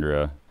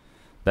Cassandra,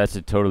 that's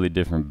a totally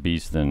different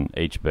beast than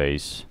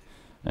HBase,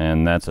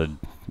 and that's a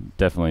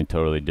definitely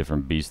totally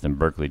different beast than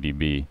Berkeley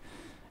DB.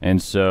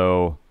 And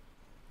so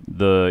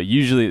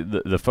usually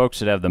the folks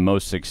that have the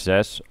most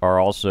success are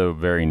also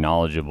very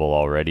knowledgeable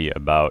already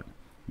about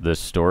the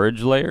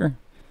storage layer.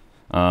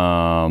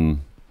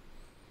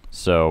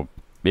 So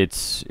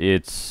it's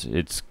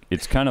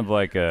kind of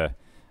like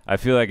I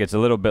feel like it's a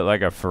little bit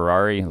like a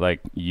Ferrari.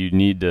 Like you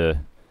need to,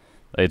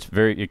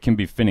 it can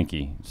be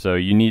finicky. So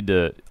you need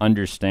to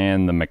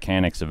understand the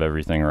mechanics of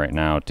everything right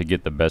now to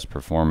get the best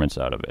performance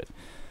out of it.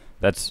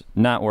 That's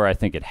not where I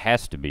think it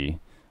has to be,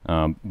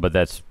 but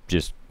that's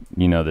just,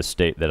 the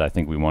state that I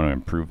think we want to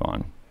improve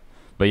on.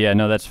 But yeah,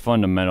 no, that's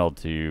fundamental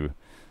to,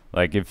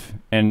 like,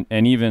 and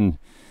even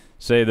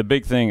say the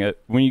big thing,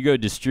 when you go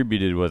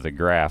distributed with a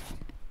graph,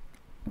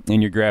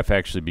 and your graph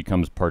actually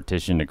becomes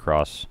partitioned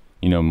across,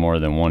 more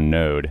than one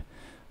node,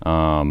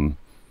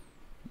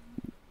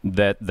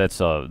 that's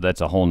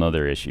a whole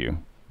nother issue.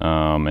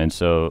 And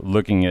so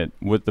looking at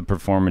what the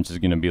performance is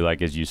going to be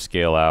like as you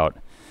scale out,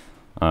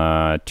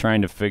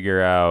 trying to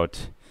figure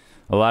out,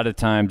 a lot of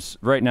times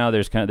right now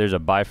there's a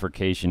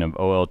bifurcation of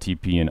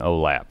OLTP and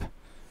OLAP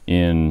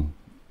in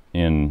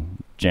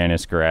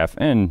JanusGraph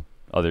and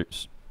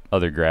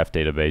other graph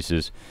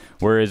databases,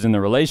 whereas in the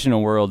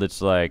relational world,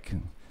 it's like,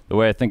 the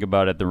way I think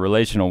about it, the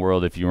relational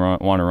world, if you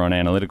want to run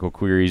analytical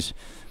queries,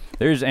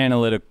 there's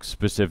analytic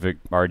specific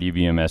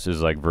RDBMSs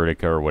like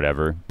Vertica or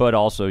whatever, but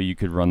also you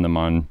could run them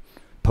on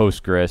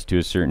Postgres to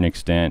a certain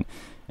extent,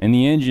 and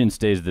the engine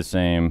stays the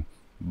same,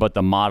 but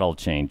the model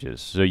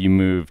changes. So you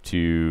move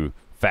to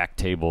fact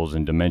tables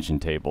and dimension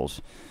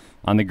tables.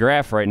 On the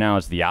graph right now,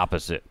 it's the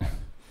opposite.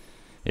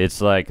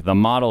 It's like the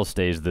model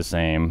stays the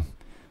same,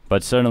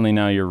 but suddenly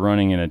now you're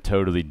running in a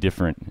totally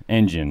different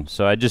engine.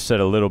 So I just said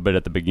a little bit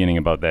at the beginning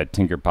about that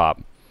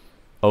TinkerPop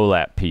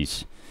OLAP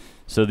piece.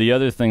 So the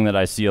other thing that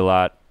I see a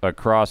lot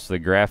across the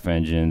graph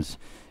engines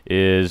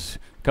is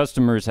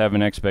customers have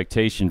an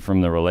expectation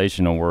from the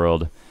relational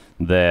world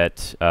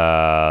that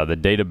the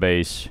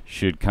database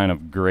should kind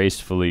of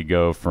gracefully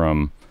go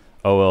from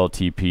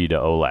OLTP to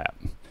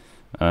OLAP.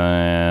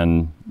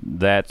 And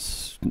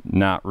that's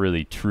not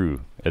really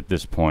true at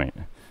this point.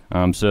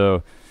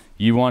 So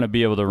you want to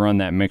be able to run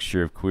that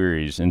mixture of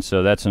queries. And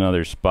so that's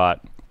another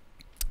spot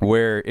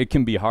where it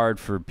can be hard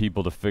for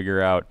people to figure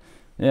out,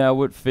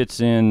 what fits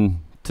in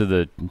to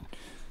the,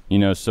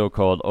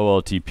 so-called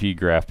OLTP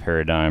graph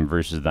paradigm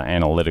versus the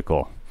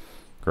analytical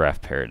graph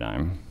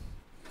paradigm.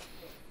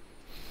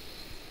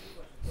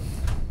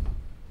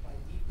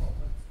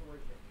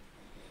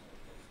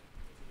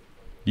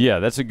 Yeah,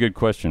 that's a good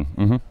question.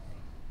 Mm-hmm.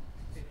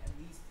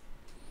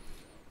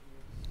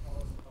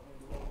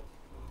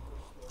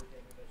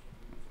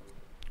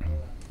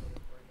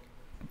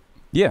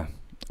 Yeah.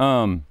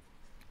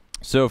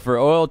 So for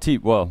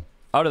OLT, well,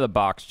 out of the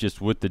box, just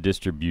with the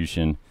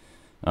distribution,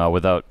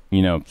 without,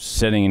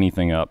 setting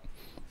anything up,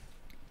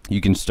 you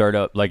can start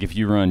up, like if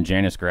you run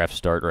JanusGraph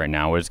start right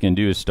now, what it's going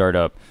to do is start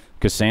up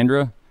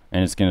Cassandra,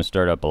 and it's going to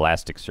start up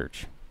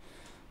Elasticsearch.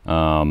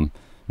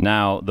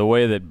 Now, the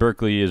way that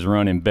Berkeley is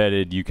run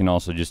embedded, you can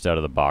also just out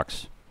of the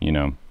box,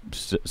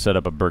 set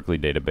up a Berkeley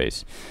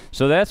database.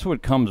 So that's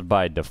what comes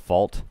by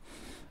default.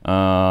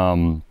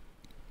 On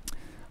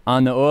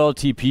the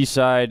OLTP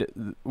side,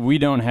 we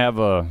don't have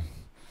a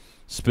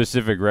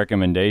specific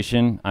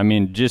recommendation. I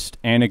mean,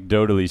 just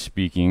anecdotally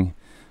speaking,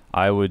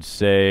 I would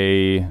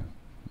say,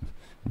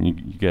 you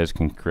guys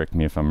can correct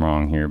me if I'm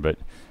wrong here, but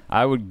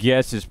I would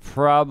guess it's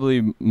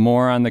probably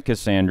more on the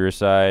Cassandra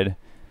side,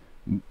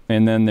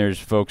 and then there's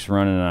folks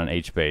running on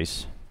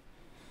HBase.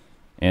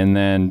 And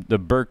then the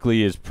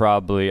Berkeley is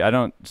probably, I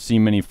don't see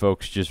many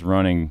folks just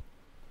running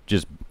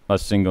just a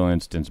single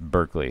instance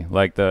Berkeley.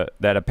 Like that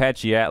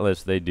Apache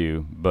Atlas they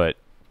do, but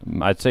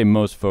I'd say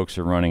most folks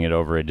are running it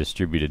over a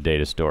distributed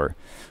data store,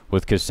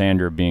 with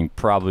Cassandra being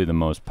probably the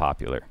most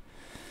popular.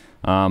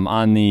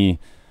 On the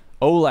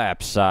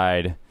OLAP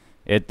side,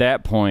 at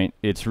that point,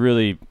 it's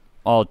really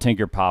all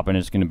TinkerPop, and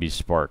it's going to be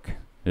Spark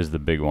is the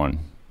big one.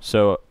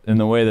 So in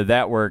the way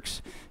that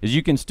works is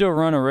you can still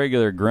run a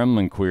regular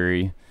Gremlin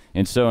query,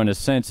 and so in a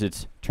sense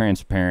it's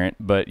transparent,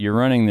 but you're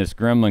running this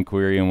Gremlin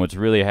query, and what's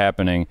really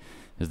happening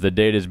is the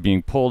data is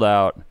being pulled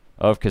out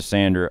of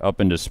Cassandra up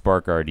into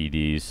Spark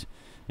RDDs,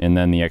 and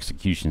then the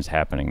execution's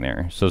happening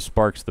there. So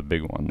Spark's the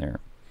big one there.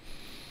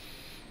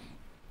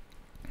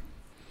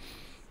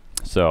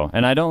 So,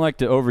 and I don't like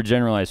to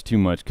overgeneralize too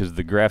much because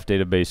the graph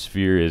database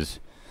sphere is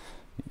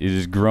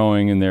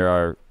growing, and there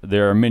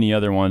are many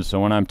other ones.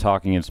 So when I'm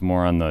talking, it's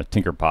more on the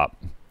TinkerPop,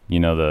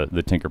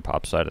 the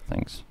TinkerPop side of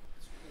things.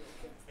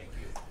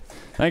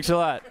 Thanks a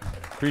lot.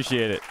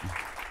 Appreciate it.